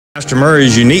Pastor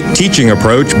Murray's unique teaching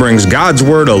approach brings God's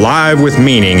Word alive with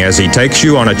meaning as he takes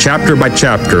you on a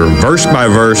chapter-by-chapter,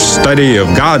 verse-by-verse study of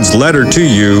God's letter to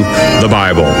you, the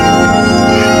Bible.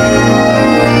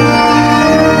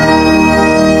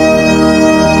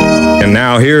 And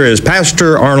now here is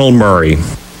Pastor Arnold Murray.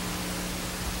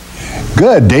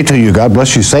 Good day to you. God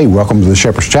bless you. Say, welcome to the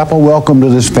Shepherd's Chapel. Welcome to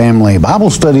this family Bible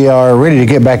study hour, ready to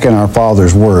get back in our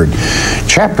Father's Word.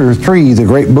 Chapter 3, the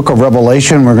great book of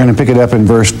Revelation. We're going to pick it up in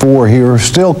verse 4 here,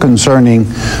 still concerning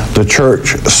the church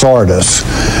Sardis.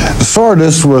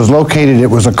 Sardis was located, it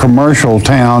was a commercial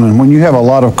town, and when you have a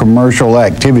lot of commercial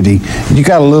activity, you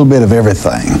got a little bit of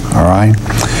everything, all right?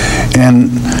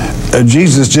 And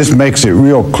Jesus just makes it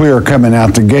real clear coming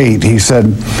out the gate. He said,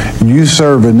 you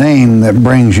serve a name that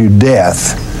brings you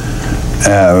death,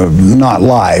 not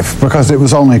life, because it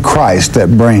was only Christ that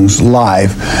brings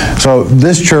life. So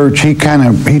this church, he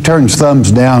turns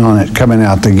thumbs down on it coming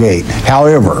out the gate.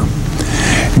 However,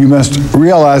 you must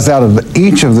realize out of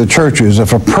each of the churches,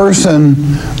 if a person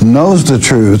knows the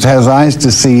truth, has eyes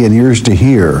to see and ears to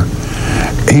hear,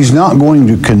 he's not going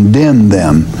to condemn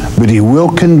them, but he will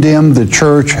condemn the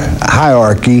church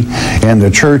hierarchy and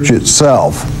the church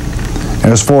itself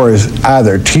as far as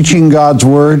either teaching God's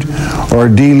Word or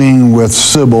dealing with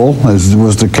Sybil, as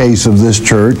was the case of this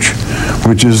church,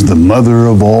 which is the mother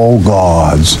of all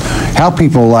gods. How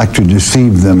people like to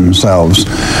deceive themselves.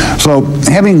 So,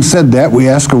 having said that, we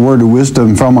ask a word of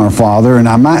wisdom from our Father, and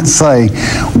I might say,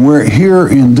 we're here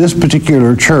in this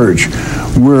particular church,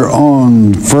 we're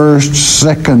on first,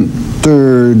 second,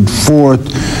 third, fourth,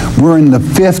 we're in the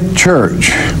fifth church.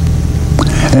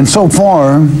 And so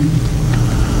far,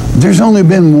 there's only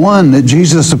been one that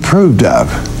Jesus approved of,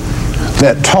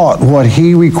 that taught what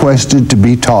he requested to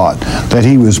be taught, that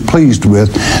he was pleased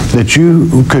with, that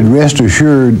you could rest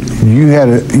assured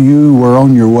you were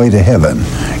on your way to heaven.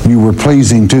 You were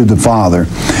pleasing to the Father.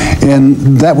 And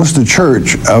that was the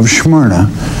church of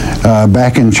Smyrna,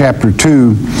 back in chapter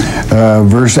 2,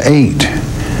 verse 8.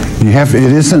 It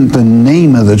isn't the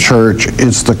name of the church,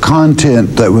 it's the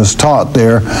content that was taught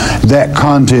there, that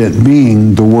content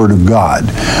being the Word of God.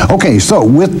 Okay, so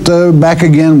back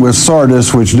again with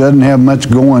Sardis, which doesn't have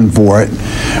much going for it.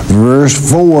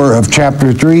 Verse 4 of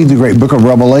chapter 3, the great book of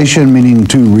Revelation, meaning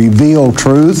to reveal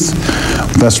truth.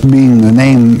 Thus being the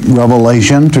name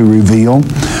Revelation, to reveal.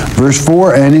 Verse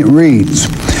 4, and it reads,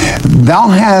 Thou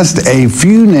hast a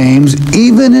few names,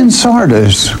 even in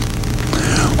Sardis,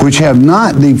 which have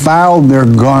not defiled their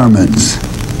garments,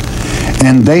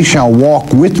 and they shall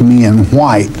walk with me in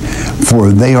white,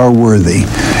 for they are worthy.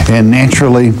 And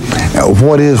naturally,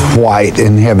 what is white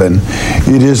in heaven?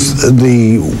 It is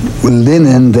the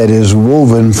linen that is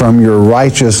woven from your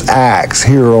righteous acts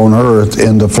here on earth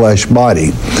in the flesh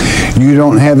body. You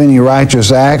don't have any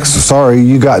righteous acts, sorry,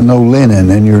 you got no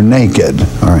linen and you're naked.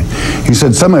 All right. He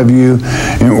said some of you,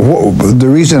 and the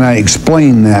reason I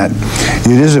explain that,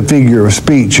 it is a figure of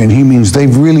speech, and he means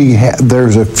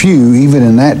there's a few, even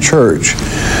in that church,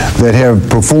 that have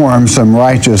performed some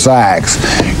righteous acts.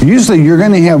 Usually you're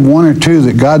going to have one or two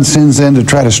that God sends in to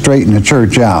try to straighten the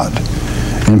church out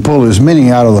and pull as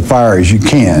many out of the fire as you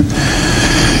can.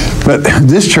 But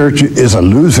this church is a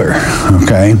loser,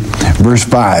 okay? Verse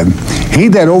 5, He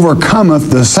that overcometh,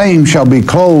 the same shall be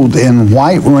clothed in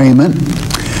white raiment,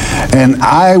 and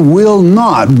I will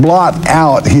not blot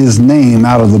out his name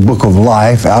out of the book of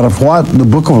life. Out of what? The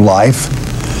book of life.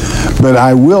 But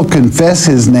I will confess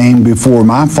his name before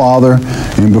my Father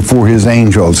and before his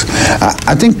angels.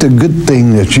 I think the good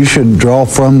thing that you should draw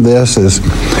from this is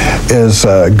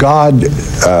God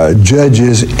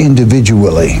judges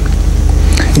individually.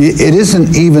 It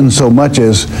isn't even so much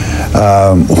as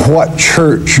what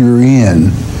church you're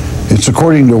in. It's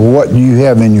according to what you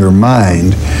have in your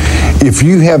mind. If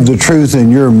you have the truth in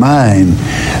your mind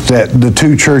that the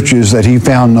two churches that he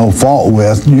found no fault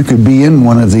with, you could be in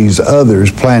one of these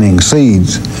others planting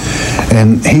seeds,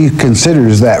 and he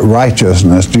considers that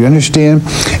righteousness. Do you understand?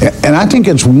 And I think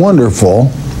it's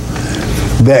wonderful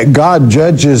that God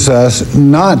judges us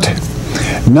not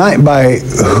by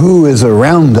who is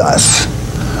around us,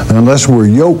 unless we're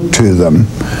yoked to them,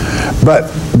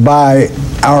 but by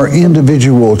our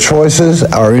individual choices,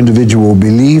 our individual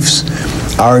beliefs,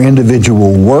 our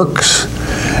individual works.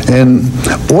 And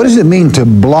what does it mean to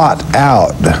blot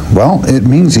out? Well, it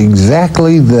means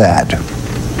exactly that.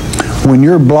 When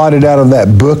you're blotted out of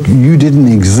that book, you didn't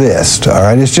exist, all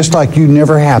right? It's just like you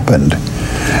never happened.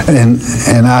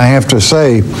 And I have to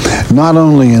say, not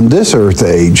only in this earth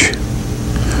age,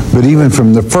 but even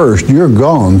from the first, you're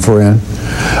gone, friend.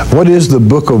 What is the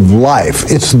book of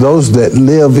life? It's those that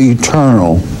live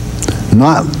eternal.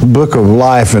 not book of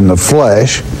life in the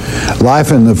flesh.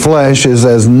 Life in the flesh is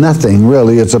as nothing,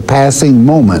 really. It's a passing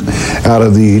moment out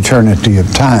of the eternity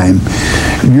of time.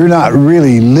 You're not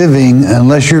really living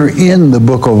unless you're in the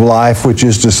book of life, which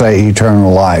is to say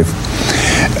eternal life.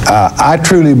 I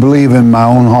truly believe in my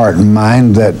own heart and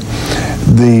mind that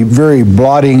the very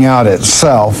blotting out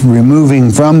itself,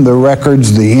 removing from the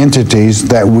records the entities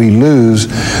that we lose,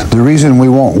 the reason we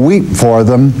won't weep for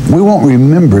them, we won't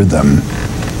remember them.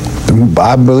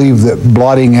 I believe that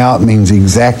blotting out means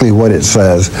exactly what it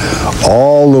says.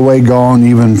 All the way gone,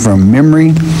 even from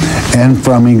memory and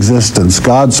from existence.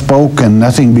 God spoke and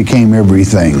nothing became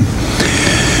everything.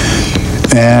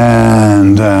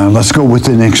 And let's go with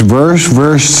the next verse.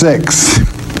 Verse 6.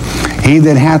 He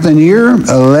that hath an ear,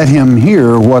 let him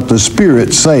hear what the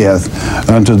Spirit saith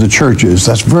unto the churches.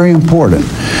 That's very important.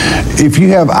 If you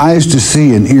have eyes to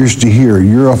see and ears to hear,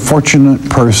 you're a fortunate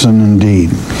person indeed.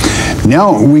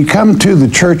 Now we come to the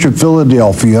Church of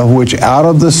Philadelphia, which out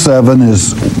of the 7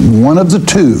 is one of the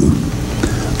 2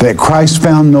 that Christ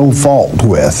found no fault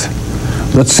with.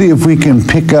 Let's see if we can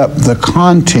pick up the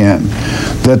content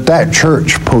that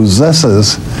church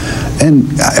possesses.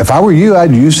 And if I were you,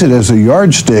 I'd use it as a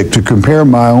yardstick to compare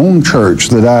my own church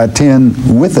that I attend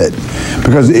with it.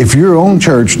 Because if your own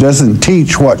church doesn't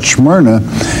teach what Smyrna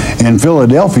and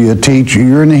Philadelphia teach,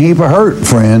 you're in a heap of hurt,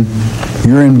 friend.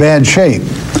 You're in bad shape.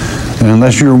 And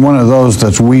unless you're one of those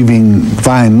that's weaving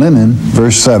fine linen,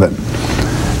 verse 7.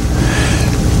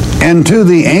 And to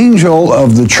the angel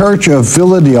of the church of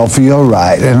Philadelphia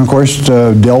write, and of course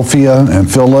Delphia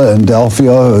and Phila and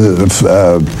Delphia,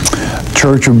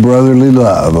 church of brotherly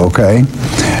love, okay?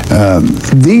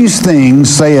 These things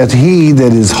saith he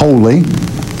that is holy,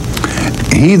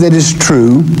 he that is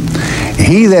true,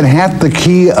 he that hath the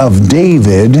key of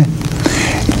David,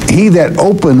 he that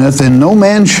openeth and no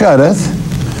man shutteth,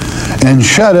 and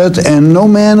shutteth and no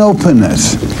man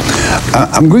openeth.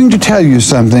 I'm going to tell you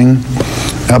something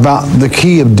about the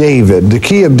key of David. The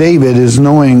key of David is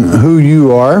knowing who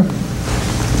you are,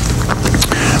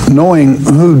 knowing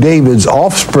who David's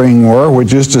offspring were,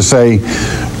 which is to say,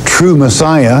 true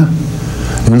Messiah.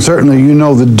 And certainly you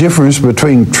know the difference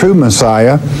between true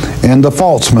Messiah and the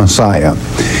false Messiah.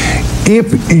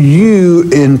 If you,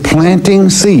 in planting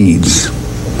seeds,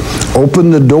 open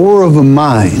the door of a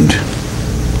mind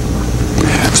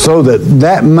so that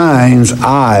that mind's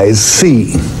eyes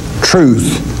see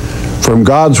truth from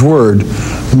God's Word,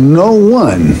 no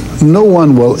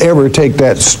one will ever take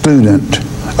that student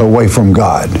away from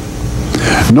God.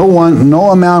 No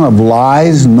amount of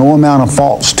lies, no amount of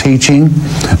false teaching,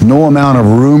 no amount of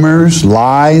rumors,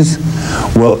 lies,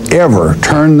 will ever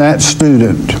turn that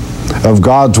student of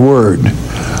God's Word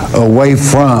away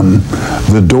from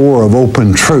the door of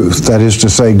open truth, that is to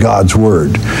say, God's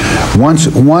Word. Once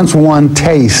one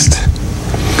tastes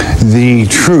the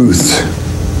truth,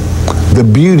 the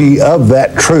beauty of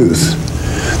that truth,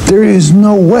 there is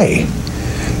no way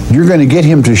you're going to get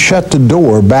him to shut the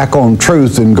door back on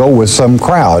truth and go with some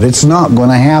crowd. It's not going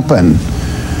to happen.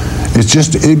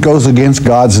 It goes against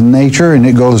God's nature, and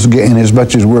it goes, in as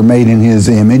much as we're made in His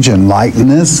image and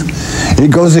likeness,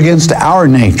 it goes against our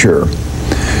nature.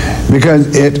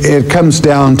 Because it comes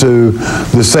down to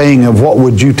the saying of what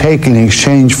would you take in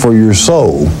exchange for your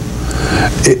soul?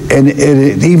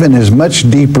 It even is much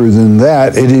deeper than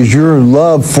that. It is your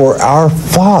love for our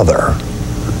Father.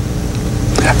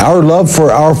 Our love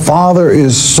for our Father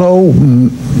is so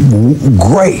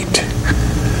great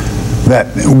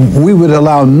that we would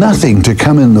allow nothing to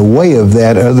come in the way of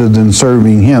that other than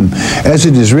serving Him. As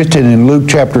it is written in Luke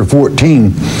chapter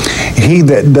 14, he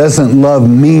that doesn't love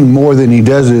me more than he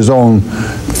does his own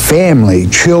family,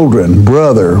 children,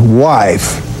 brother,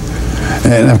 wife,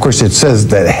 and of course it says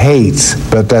that hates,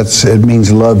 but it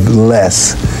means love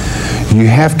less. You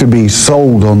have to be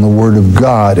sold on the Word of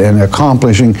God and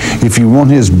accomplishing. If you want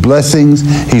His blessings,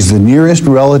 He's the nearest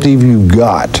relative you've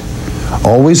got.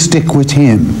 Always stick with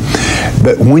Him.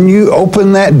 But when you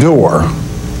open that door,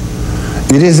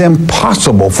 it is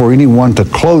impossible for anyone to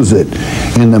close it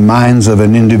in the minds of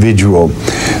an individual.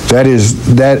 That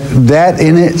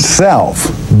in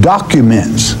itself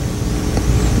documents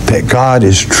that God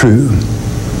is true,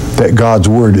 that God's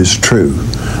Word is true.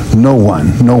 No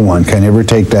one can ever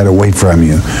take that away from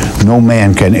you. No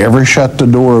man can ever shut the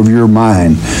door of your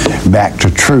mind back to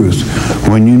truth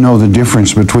when you know the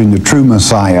difference between the true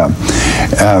Messiah.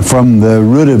 From the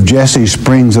root of Jesse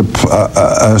springs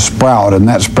a sprout, and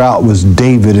that sprout was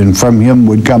David, and from him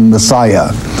would come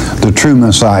Messiah, the true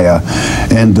Messiah.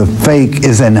 And the fake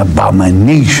is an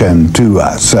abomination to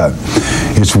us.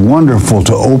 It's wonderful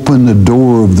to open the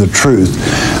door of the truth.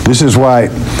 This is why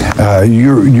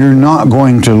you're not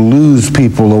going to lose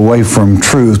people away from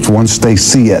truth once they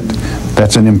see it.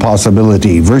 That's an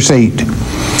impossibility. Verse 8.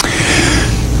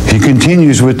 He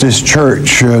continues with this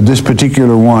church, this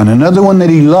particular one. Another one that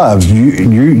he loves.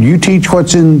 You teach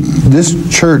what's in this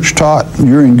church taught,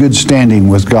 you're in good standing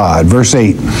with God. Verse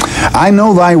 8. I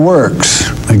know thy works.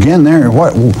 Again there,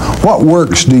 what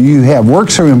works do you have?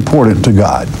 Works are important to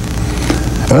God.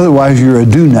 Otherwise you're a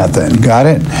do-nothing. Got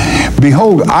it?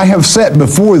 Behold, I have set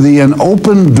before thee an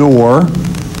open door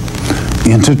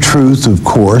into truth, of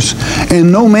course,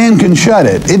 and no man can shut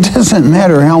it. It doesn't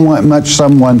matter how much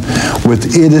someone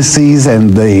with idiocies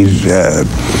and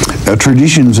the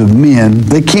traditions of men,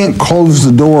 they can't close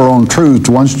the door on truth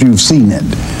once you've seen it.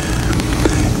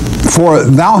 For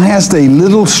thou hast a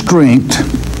little strength,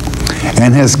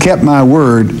 and hast kept my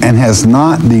word, and hast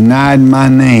not denied my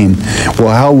name.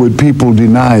 Well, how would people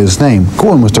deny his name?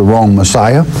 Going with the wrong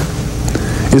Messiah.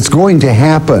 It's going to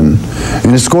happen,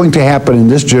 and it's going to happen in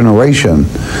this generation,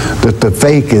 that the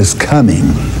fake is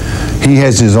coming. He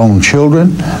has his own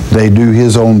children, they do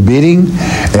his own bidding,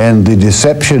 and the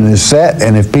deception is set,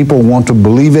 and if people want to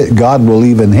believe it, God will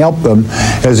even help them,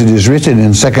 as it is written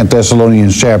in 2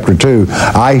 Thessalonians chapter 2.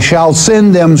 I shall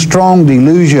send them strong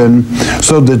delusion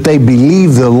so that they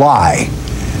believe the lie,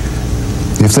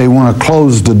 if they want to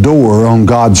close the door on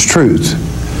God's truth.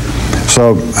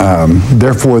 So,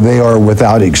 therefore, they are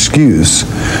without excuse.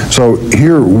 So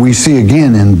here we see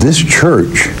again in this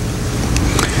church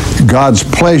God's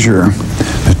pleasure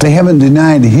that they haven't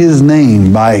denied his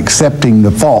name by accepting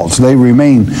the false. They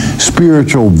remain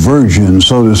spiritual virgins,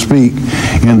 so to speak,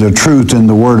 in the truth and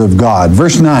the Word of God.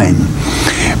 Verse 9,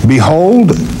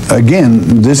 behold,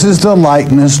 again, this is the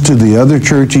likeness to the other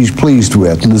church he's pleased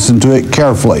with. Listen to it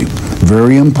carefully.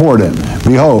 Very important.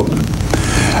 Behold,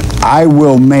 I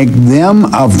will make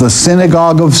them of the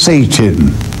synagogue of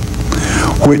Satan,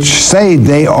 which say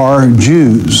they are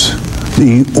Jews,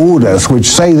 the Udas, which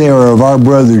say they are of our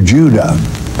brother Judah,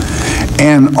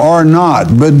 and are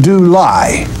not, but do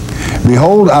lie.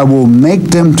 Behold, I will make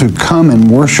them to come and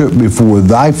worship before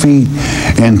thy feet,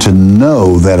 and to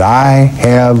know that I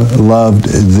have loved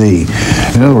thee.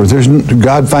 In other words,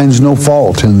 God finds no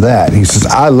fault in that. He says,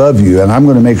 I love you, and I'm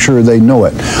going to make sure they know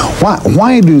it.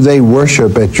 Why do they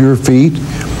worship at your feet?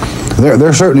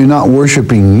 They're certainly not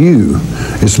worshiping you.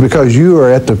 It's because you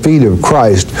are at the feet of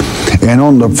Christ. And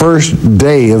on the first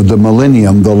day of the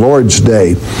millennium, the Lord's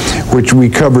Day, which we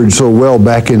covered so well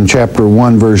back in chapter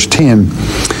 1, verse 10,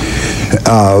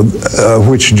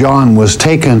 which John was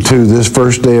taken to this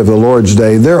first day of the Lord's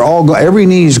Day, every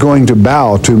knee is going to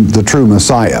bow to the true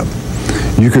Messiah.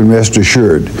 You can rest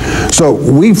assured. So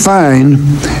we find,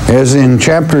 as in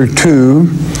chapter 2,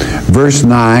 verse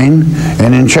 9,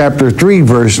 and in chapter 3,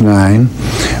 verse 9,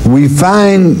 we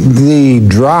find the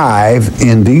drive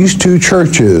in these two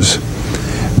churches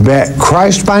that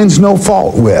Christ finds no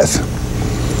fault with.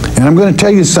 And I'm going to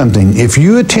tell you something. If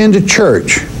you attend a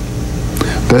church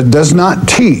that does not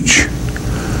teach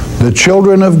the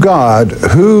children of God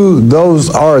who those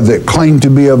are that claim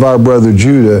to be of our brother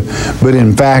Judah, but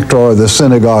in fact are the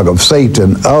synagogue of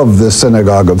Satan,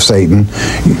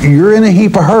 you're in a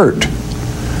heap of hurt.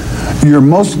 You're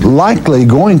most likely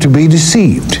going to be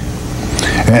deceived.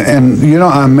 And you know,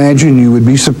 I imagine you would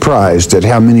be surprised at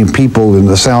how many people in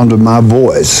the sound of my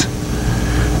voice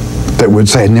that would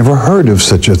say, I never heard of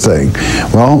such a thing.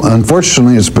 Well,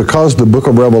 unfortunately, it's because the book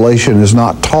of Revelation is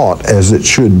not taught as it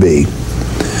should be.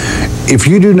 If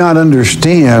you do not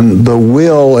understand the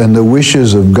will and the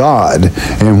wishes of God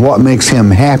and what makes him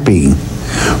happy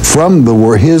from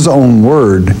his own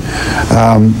word,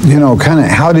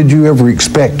 how did you ever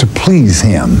expect to please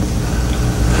him?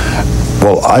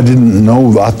 Well, I didn't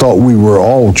know. I thought we were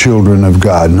all children of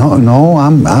God. No,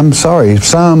 I'm sorry.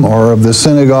 Some are of the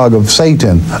synagogue of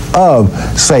Satan,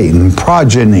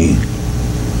 progeny.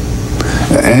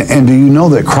 And do you know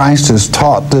that Christ has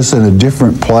taught this in a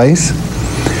different place?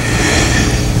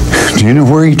 Do you know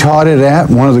where he taught it at?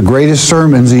 One of the greatest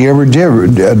sermons he ever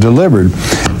delivered.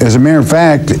 As a matter of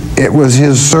fact, it was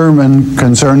his sermon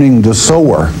concerning the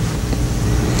sower.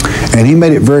 And he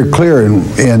made it very clear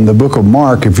in the book of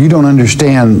Mark, if you don't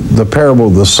understand the parable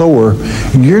of the sower,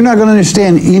 you're not going to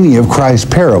understand any of Christ's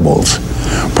parables.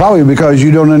 Probably because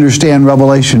you don't understand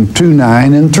Revelation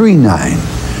 2:9 and 3:9,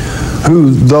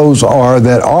 who those are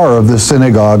that are of the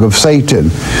synagogue of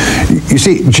Satan. You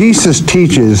see, Jesus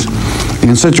teaches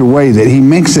in such a way that he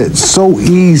makes it so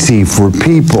easy for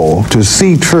people to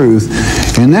see truth.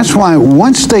 And that's why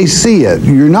once they see it,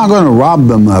 you're not going to rob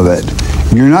them of it.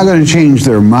 You're not going to change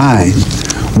their mind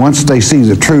once they see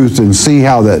the truth and see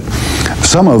how that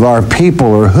Some of our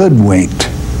people are hoodwinked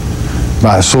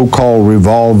by so-called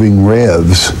revolving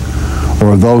revs,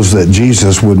 or those that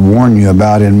Jesus would warn you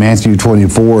about in Matthew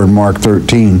 24 and Mark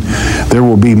 13. There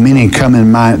will be many come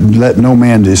in my, let no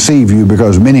man deceive you,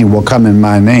 because many will come in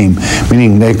my name.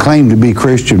 Meaning they claim to be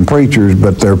Christian preachers,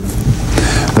 but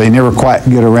they never quite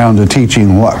get around to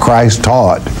teaching what Christ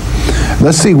taught.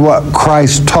 Let's see what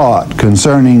Christ taught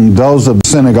concerning those of the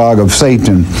synagogue of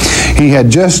Satan. He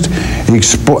had just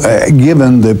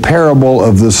given the parable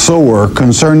of the sower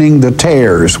concerning the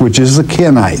tares, which is the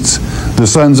Kenites, the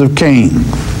sons of Cain.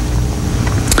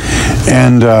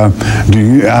 And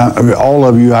all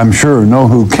of you, I'm sure, know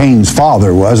who Cain's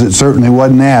father was. It certainly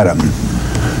wasn't Adam.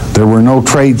 There were no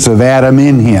traits of Adam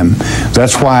in him.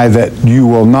 That's why that you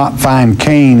will not find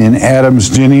Cain in Adam's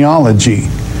genealogy.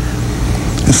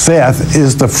 Seth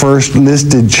is the first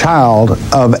listed child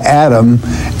of Adam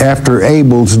after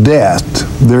Abel's death.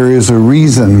 There is a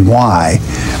reason why.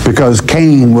 Because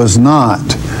Cain was not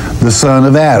the son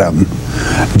of Adam.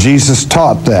 Jesus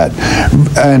taught that.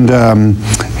 And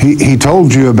he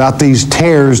told you about these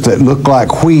tares that look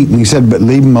like wheat, and he said, but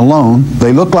leave them alone.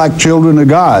 They look like children of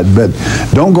God, but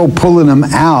don't go pulling them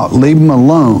out. Leave them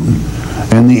alone.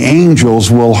 And the angels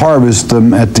will harvest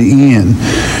them at the end.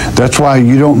 That's why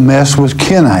you don't mess with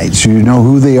Kenites. You know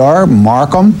who they are,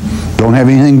 mark them, don't have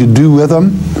anything to do with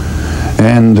them,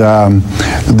 and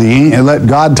let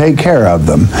God take care of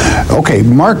them. Okay,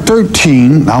 Mark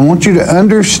 13, I want you to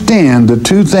understand the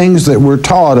two things that were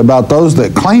taught about those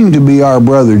that claim to be our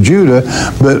brother Judah,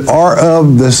 but are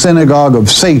of the synagogue of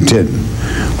Satan.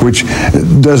 Which,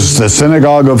 does the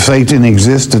synagogue of Satan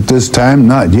exist at this time?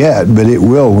 Not yet, but it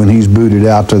will when he's booted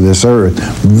out to this earth.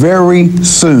 Very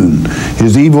soon.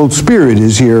 His evil spirit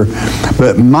is here.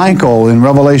 But Michael in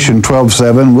Revelation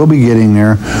 12:7, we'll be getting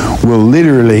there, will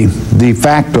literally de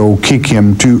facto kick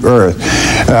him to earth.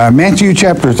 Matthew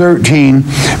chapter 13,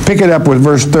 pick it up with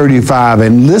verse 35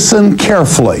 and listen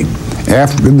carefully.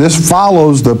 After this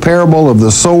follows the parable of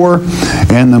the sower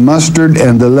and the mustard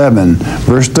and the leaven.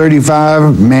 Verse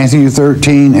 35, Matthew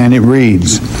 13, and it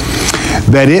reads,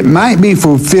 that it might be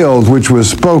fulfilled which was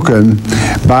spoken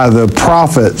by the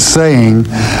prophet, saying,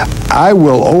 I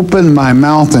will open my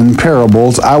mouth in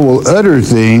parables, I will utter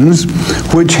things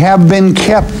which have been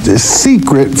kept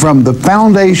secret from the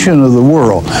foundation of the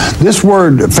world. This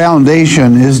word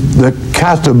foundation is the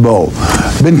katabo,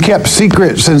 been kept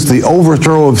secret since the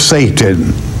overthrow of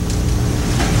Satan.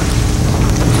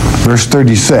 Verse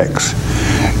 36.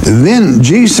 Then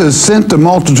Jesus sent the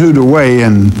multitude away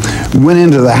and went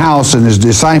into the house, and his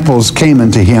disciples came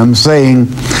unto him, saying,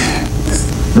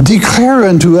 declare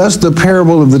unto us the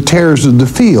parable of the tares of the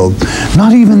field.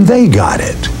 Not even they got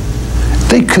it.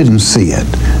 They couldn't see it.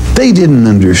 They didn't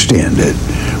understand it.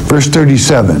 Verse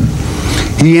 37.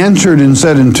 He answered and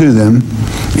said unto them,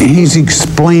 he's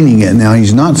explaining it now.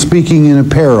 He's not speaking in a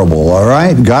parable, all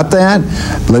right? Got that?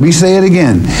 Let me say it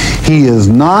again. He is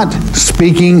not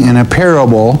speaking in a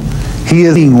parable. He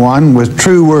is speaking one with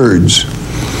true words.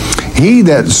 He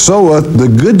that soweth the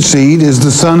good seed is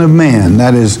the Son of Man.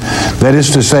 That is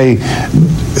to say,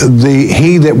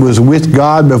 he that was with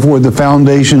God before the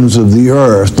foundations of the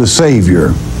earth, the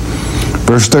Savior.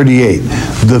 Verse 38,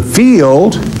 the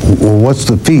field, well, what's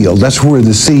the field? That's where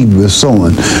the seed was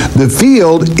sown. The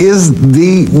field is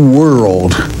the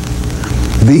world,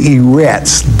 the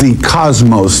eretz, the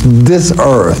cosmos, this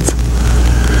earth.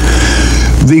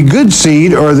 The good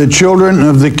seed are the children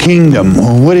of the kingdom.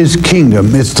 Well, what is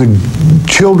kingdom? It's the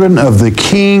children of the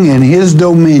king and his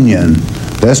dominion.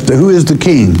 Who is the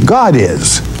king? God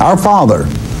is, our Father.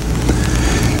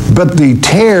 But the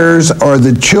tares are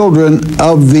the children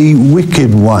of the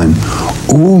wicked one.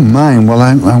 Oh my, well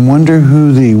I wonder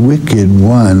who the wicked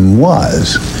one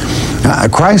was.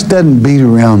 Christ doesn't beat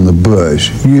around the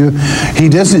bush. He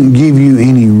doesn't give you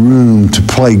any room to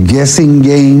play guessing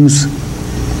games.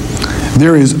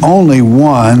 There is only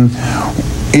one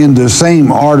in the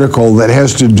same article that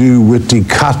has to do with the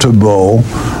katabo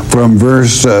from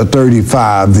verse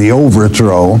 35, the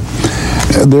overthrow.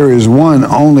 There is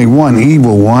only one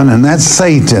evil one, and that's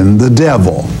Satan, the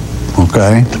devil.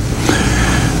 Okay?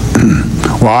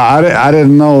 Well, I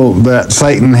didn't know that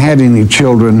Satan had any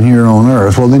children here on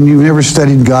earth. Well, then you've never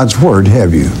studied God's Word,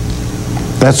 have you?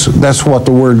 That's what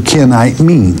the word Kenite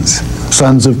means,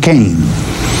 sons of Cain.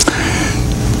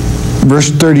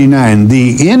 Verse 39,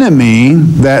 the enemy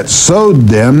that sowed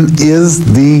them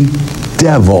is the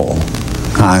devil.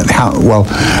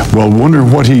 Well, wonder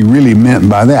what he really meant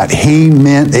by that. He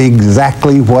meant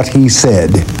exactly what he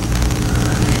said.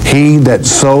 He that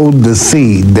sowed the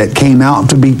seed that came out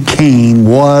to be Cain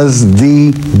was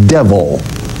the devil.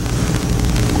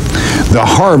 The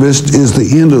harvest is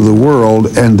the end of the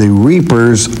world, and the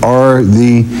reapers are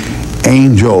the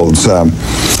angels.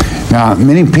 Now,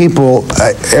 many people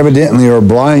evidently are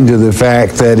blind to the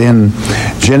fact that in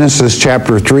Genesis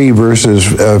chapter 3, verses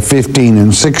 15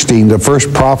 and 16, the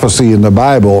first prophecy in the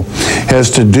Bible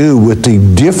has to do with the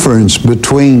difference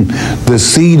between the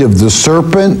seed of the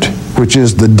serpent, which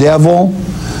is the devil,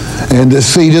 and the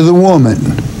seed of the woman.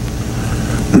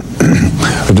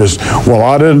 Well,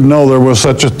 I didn't know there was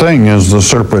such a thing as the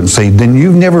serpent seed. Then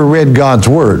you've never read God's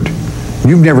Word.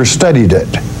 You've never studied it.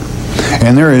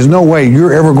 And there is no way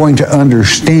you're ever going to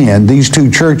understand these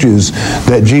two churches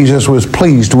that Jesus was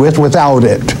pleased with without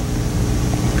it.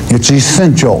 It's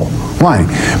essential. Why?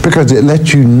 Because it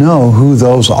lets you know who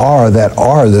those are that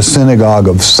are the synagogue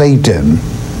of Satan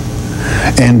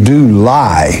and do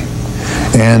lie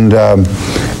and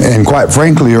quite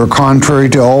frankly are contrary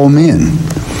to all men.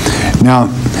 Now,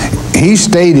 he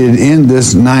stated in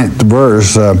this 9th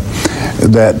verse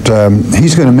that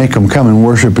he's going to make them come and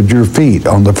worship at your feet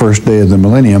on the first day of the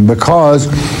millennium, because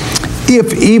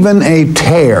if even a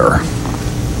tare,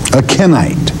 a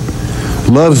Kenite,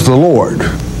 loves the Lord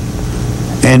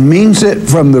and means it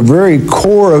from the very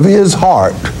core of his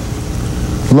heart,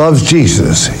 loves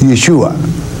Jesus, Yeshua,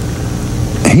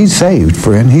 he's saved,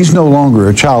 friend. He's no longer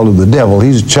a child of the devil.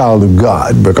 He's a child of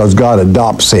God, because God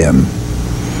adopts him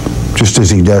just as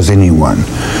he does anyone.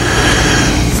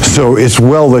 So it's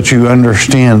well that you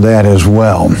understand that as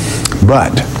well.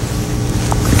 But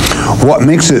what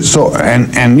makes it so,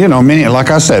 and you know, many,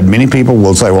 like I said, many people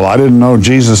will say, well, I didn't know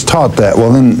Jesus taught that.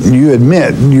 Well, then you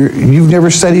admit you've never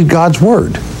studied God's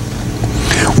Word.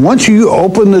 Once you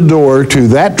open the door to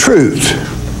that truth,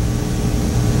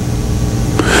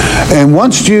 and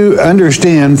once you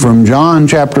understand from John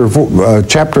chapter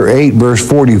 8, verse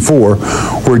 44,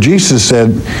 where Jesus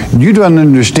said, you don't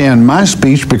understand my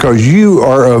speech because you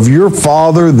are of your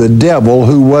father the devil,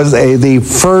 who was the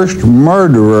first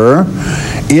murderer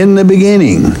in the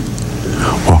beginning.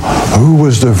 Well, who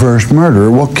was the first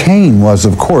murderer? Well, Cain was,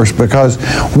 of course, because,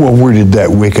 well, where did that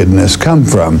wickedness come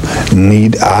from?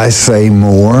 Need I say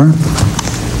more?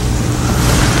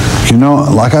 You know,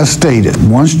 like I stated,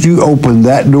 once you open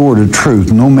that door to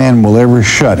truth, no man will ever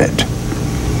shut it.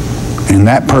 And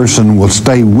that person will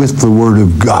stay with the Word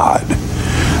of God.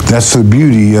 That's the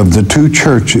beauty of the two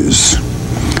churches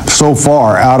so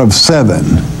far out of 7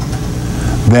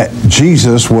 that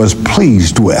Jesus was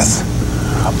pleased with.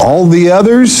 All the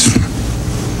others,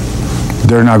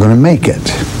 they're not going to make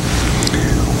it.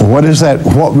 What is that?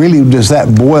 What really does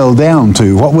that boil down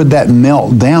to? What would that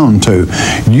melt down to?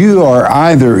 You are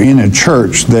either in a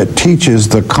church that teaches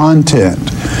the content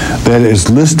that is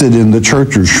listed in the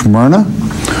church of Smyrna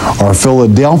or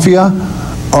Philadelphia,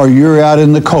 or you're out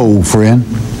in the cold, friend.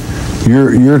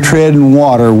 You're treading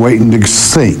water waiting to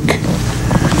sink.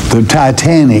 The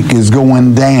Titanic is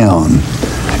going down.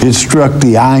 It struck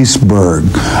the iceberg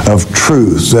of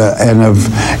truth,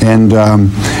 and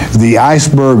the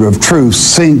iceberg of truth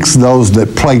sinks those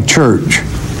that play church.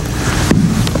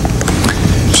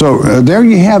 So there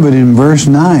you have it in verse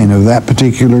 9 of that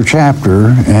particular chapter,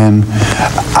 and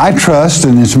I trust,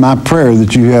 and it's my prayer,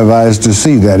 that you have eyes to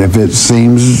see that. If it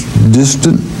seems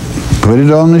distant, put it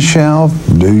on the shelf,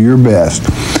 do your best.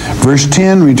 Verse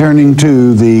 10, returning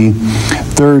to the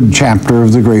 3rd chapter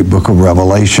of the great book of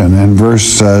Revelation, and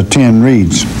verse 10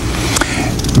 reads,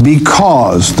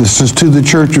 because, this is to the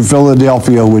church of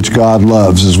Philadelphia, which God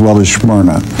loves, as well as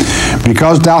Smyrna,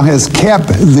 because thou hast kept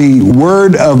the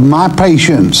word of my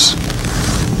patience,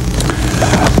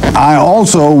 I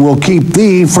also will keep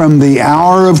thee from the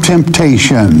hour of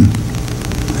temptation,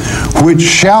 which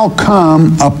shall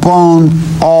come upon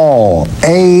all,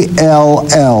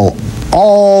 A-L-L,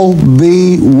 all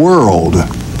the world,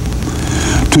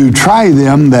 to try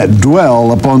them that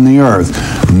dwell upon the earth.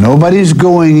 Nobody's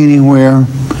going anywhere.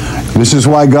 This is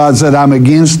why God said, I'm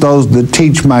against those that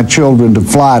teach my children to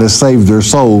fly to save their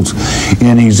souls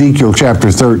in Ezekiel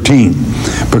chapter 13.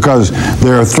 Because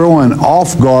they're thrown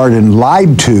off guard and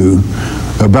lied to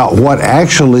about what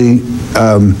actually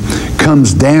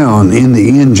comes down in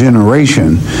the end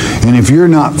generation. And if you're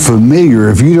not familiar,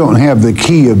 if you don't have the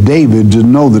key of David to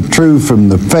know the truth from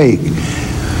the fake,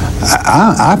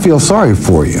 I feel sorry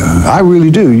for you. I really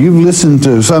do. You've listened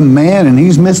to some man and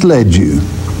he's misled you.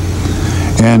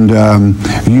 And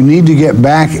you need to get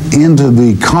back into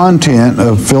the content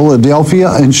of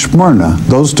Philadelphia and Smyrna,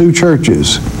 those two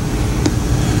churches.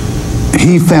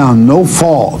 He found no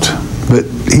fault, but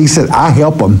he said, I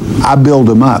help them, I build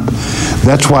them up.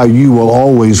 That's why you will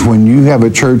always, when you have a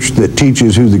church that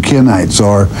teaches who the Kenites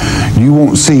are, you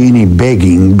won't see any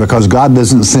begging, because God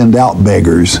doesn't send out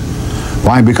beggars.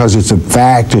 Why? Because it's a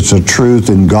fact, it's a truth,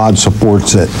 and God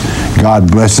supports it. God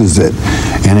blesses it.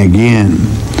 And again,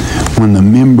 when the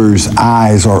members'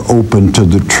 eyes are open to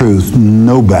the truth,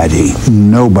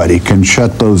 nobody can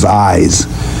shut those eyes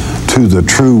to the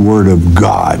true Word of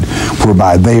God,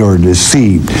 whereby they are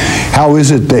deceived. How is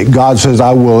it that God says,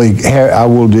 I will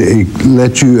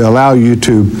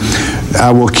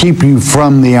keep you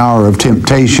from the hour of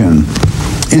temptation?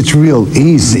 It's real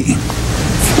easy.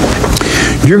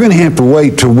 You're going to have to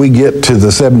wait till we get to the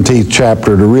 17th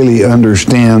chapter to really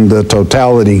understand the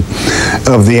totality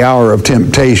of the hour of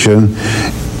temptation.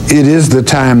 It is the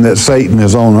time that Satan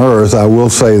is on earth, I will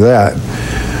say that.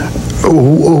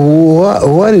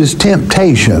 What is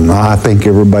temptation? I think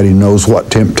everybody knows what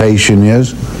temptation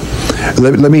is.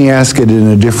 Let me ask it in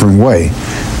a different way.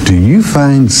 Do you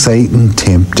find Satan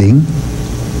tempting?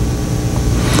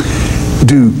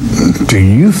 Do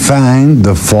you find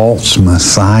the false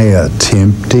Messiah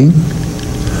tempting?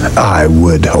 I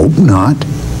would hope not.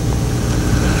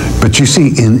 But you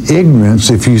see, in ignorance,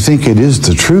 if you think it is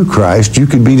the true Christ, you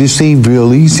could be deceived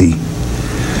real easy.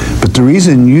 But the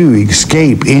reason you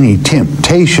escape any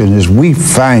temptation is we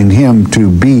find him to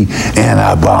be an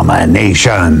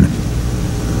abomination.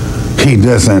 He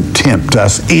doesn't tempt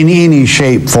us in any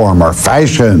shape, form, or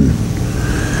fashion.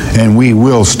 And we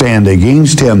will stand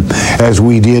against him as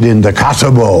we did in the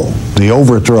Kosovo, the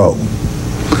overthrow.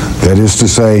 That is to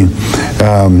say,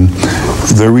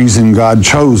 the reason God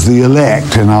chose the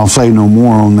elect, and I'll say no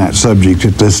more on that subject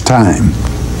at this time.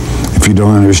 If you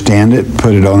don't understand it,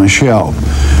 put it on a shelf.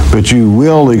 But you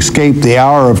will escape the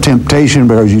hour of temptation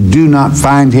because you do not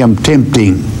find him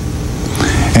tempting.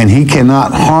 And he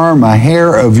cannot harm a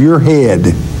hair of your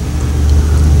head.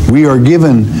 We are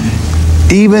given,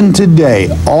 even today,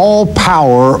 all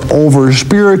power over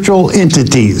spiritual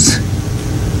entities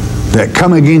that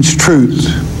come against truth.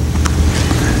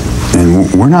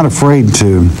 And we're not afraid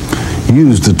to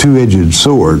use the two-edged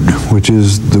sword, which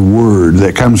is the word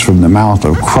that comes from the mouth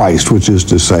of Christ, which is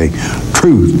to say,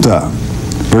 truth.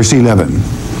 Verse 11.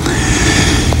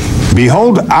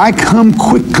 Behold, I come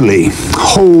quickly.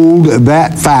 Hold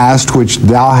that fast which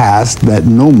thou hast, that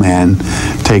no man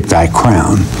take thy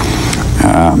crown.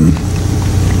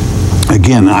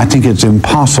 Again, I think it's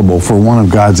impossible for one of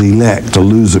God's elect to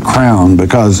lose a crown,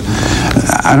 because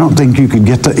I don't think you could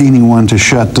get anyone to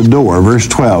shut the door. Verse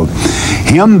 12,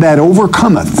 him that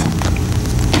overcometh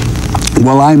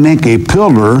will I make a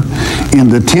pillar in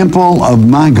the temple of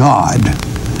my God,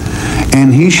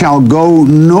 and he shall go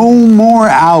no more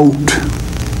out.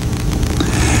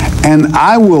 And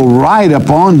I will write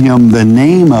upon him the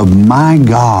name of my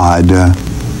God,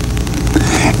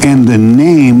 and the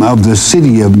name of the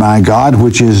city of my God,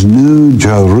 which is New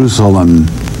Jerusalem,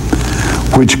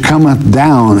 which cometh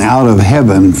down out of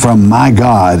heaven from my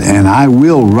God, and I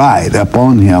will write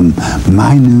upon him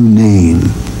my new name.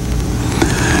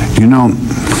 You know,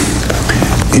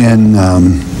 in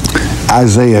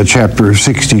Isaiah chapter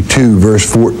 62,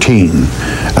 verse 14,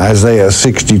 Isaiah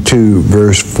 62,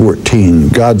 verse 14,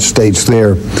 God states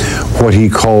there what he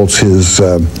calls his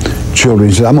children.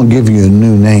 He said, I'm going to give you a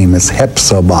new name. It's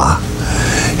Hephzibah.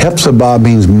 Hephzibah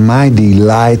means my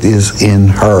delight is in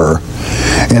her.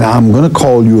 And I'm going to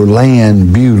call your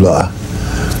land Beulah.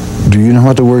 Do you know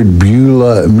what the word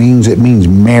Beulah means? It means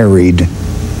married.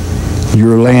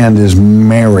 Your land is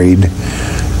married.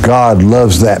 God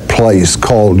loves that place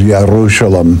called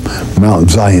Jerusalem, Mount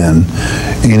Zion.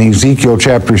 In Ezekiel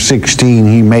chapter 16,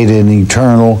 he made an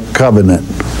eternal covenant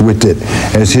with it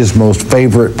as his most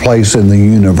favorite place in the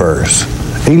universe.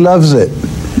 He loves it.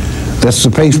 That's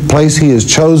the place he has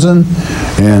chosen.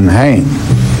 And hey,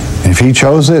 if he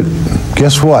chose it,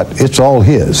 guess what? It's all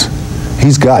his.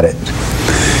 He's got it.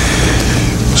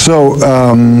 So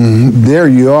there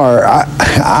you are.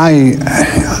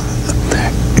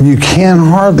 You can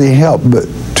hardly help but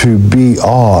to be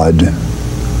awed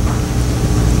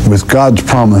with God's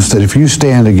promise that if you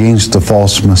stand against the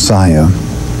false Messiah,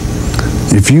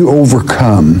 if you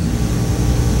overcome,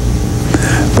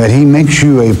 that he makes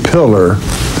you a pillar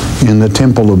in the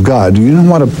temple of God. Do you know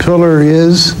what a pillar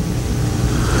is?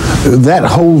 That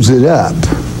holds it up.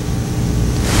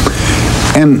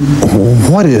 And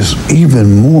what is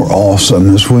even more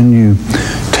awesome is when you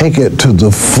take it to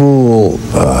the full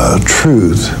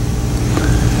truth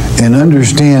and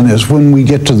understand is when we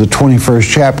get to the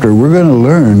 21st chapter, we're going to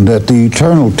learn that the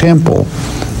eternal temple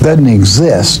doesn't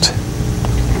exist.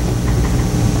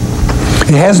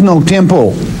 It has no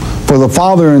temple, for the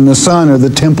Father and the Son are the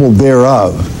temple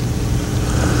thereof.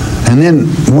 And then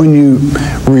when you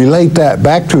relate that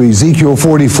back to Ezekiel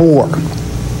 44,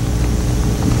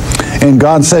 And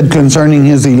God said concerning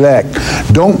his elect,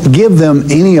 don't give them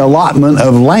any allotment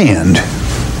of land.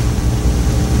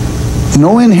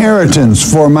 No inheritance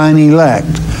for mine elect,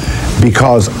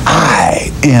 because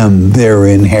I am their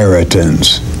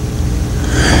inheritance.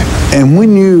 And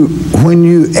when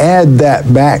you add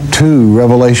that back to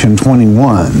Revelation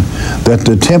 21, that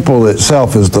the temple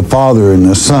itself is the Father and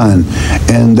the Son,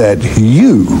 and that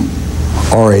you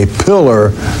are a pillar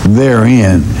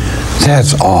therein,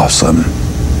 that's awesome.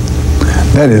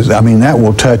 That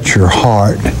will touch your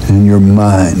heart and your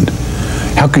mind.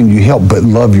 How can you help but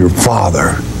love your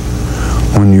Father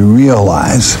when you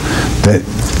realize that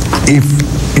if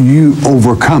you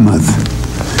overcometh,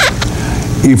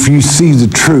 if you see the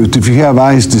truth, if you have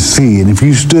eyes to see, and if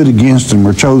you stood against and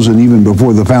were chosen even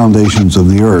before the foundations of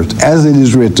the earth, as it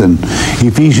is written,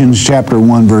 Ephesians chapter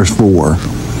 1, verse 4.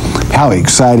 How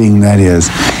exciting that is.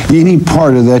 Any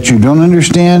part of that you don't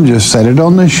understand, just set it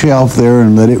on the shelf there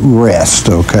and let it rest,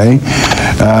 okay?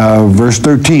 Verse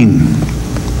 13.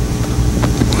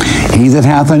 He that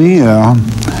hath an ear,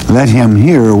 let him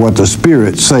hear what the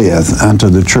Spirit saith unto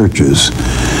the churches.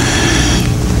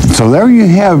 So there you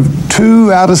have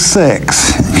 2 out of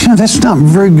 6. That's not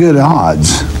very good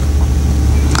odds.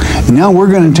 Now we're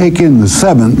going to take in the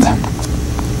 7th,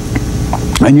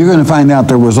 and you're going to find out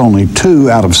there was only 2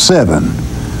 out of 7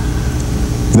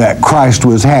 that Christ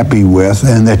was happy with,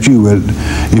 and that you would,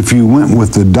 if you went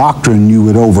with the doctrine, you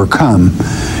would overcome.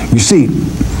 You see,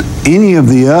 any of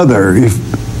the other, if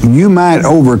you might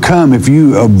overcome if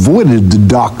you avoided the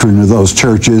doctrine of those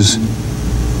churches,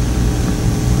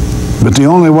 but the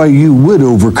only way you would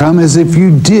overcome is if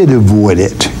you did avoid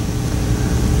it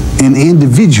and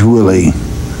individually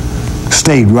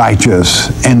stayed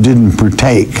righteous and didn't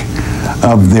partake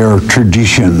of their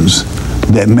traditions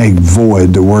that make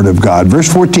void the word of God. Verse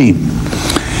 14.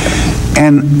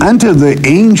 And unto the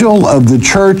angel of the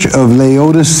church of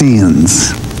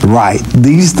Laodiceans write,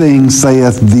 these things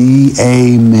saith the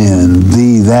Amen.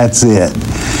 That's it.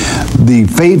 The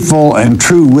faithful and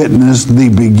true witness, the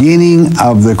beginning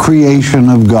of the creation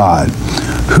of God.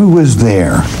 Who was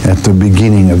there at the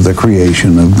beginning of the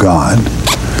creation of God?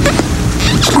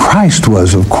 Christ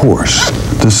was, of course,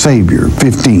 the Savior.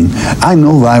 15. I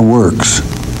know thy works,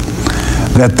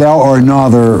 that thou art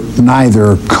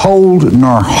neither cold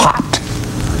nor hot.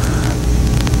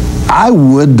 I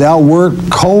would thou wert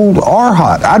cold or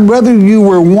hot. I'd rather you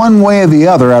were one way or the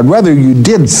other. I'd rather you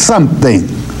did something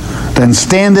than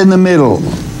stand in the middle,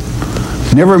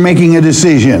 never making a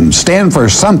decision. Stand for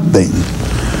something.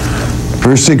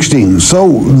 Verse 16.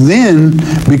 So then,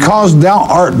 because thou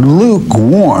art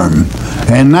lukewarm,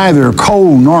 and neither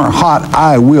cold nor hot,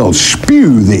 I will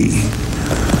spew thee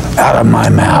out of my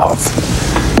mouth.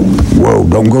 Whoa,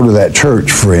 don't go to that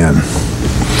church, friend.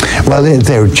 Well,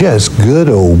 they're just good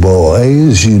old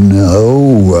boys, you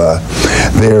know.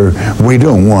 We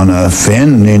don't want to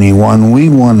offend anyone. We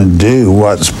want to do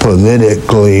what's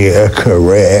politically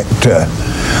correct.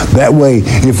 That way,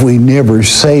 if we never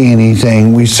say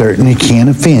anything, we certainly can't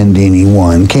offend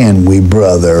anyone, can we,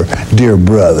 brother, dear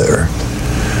brother?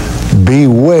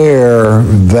 Beware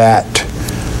that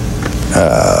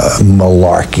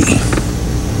malarkey.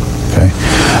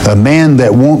 Okay? A man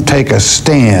that won't take a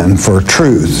stand for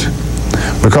truth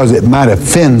because it might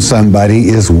offend somebody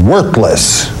is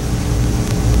worthless.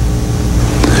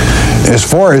 As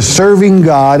far as serving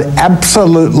God,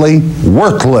 absolutely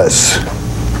worthless.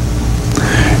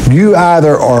 You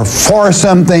either are for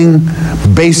something,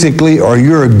 basically, or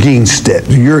you're against it.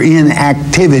 You're in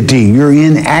activity. You're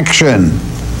in action.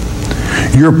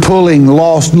 You're pulling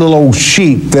lost little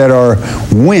sheep that are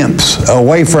wimps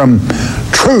away from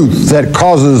truth that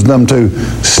causes them to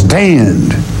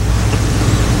stand.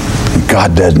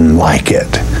 God doesn't like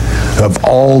it. Of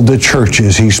all the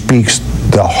churches, he speaks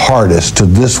the hardest to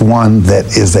this one that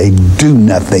is a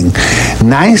do-nothing.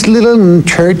 Nice little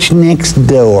church next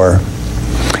door.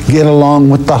 Get along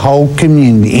with the whole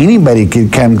community. Anybody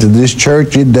could come to this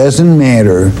church. It doesn't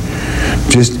matter.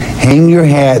 Just hang your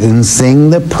hat and sing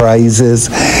the praises.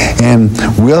 And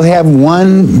we'll have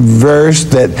one verse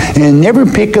and never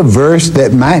pick a verse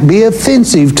that might be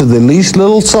offensive to the least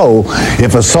little soul.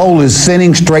 If a soul is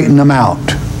sinning, straighten them out.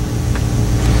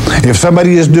 If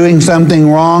somebody is doing something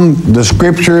wrong, the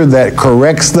scripture that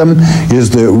corrects them is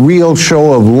the real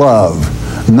show of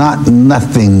love, not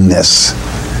nothingness.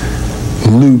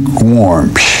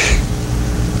 Lukewarm.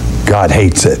 God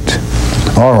hates it.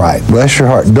 All right, bless your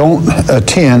heart. Don't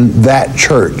attend that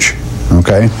church,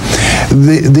 okay?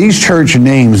 These church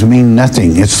names mean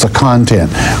nothing. It's the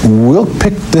content. We'll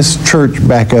pick this church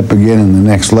back up again in the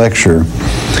next lecture.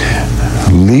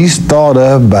 Least thought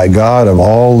of by God of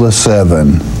all the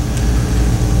 7.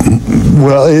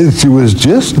 Well, it was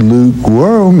just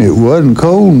lukewarm. It wasn't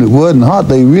cold and it wasn't hot.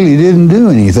 They really didn't do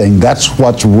anything. That's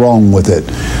what's wrong with it.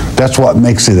 That's what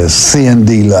makes it a sin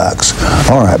deluxe.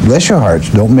 All right, bless your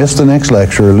hearts. Don't miss the next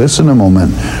lecture. Listen a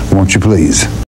moment, won't you please?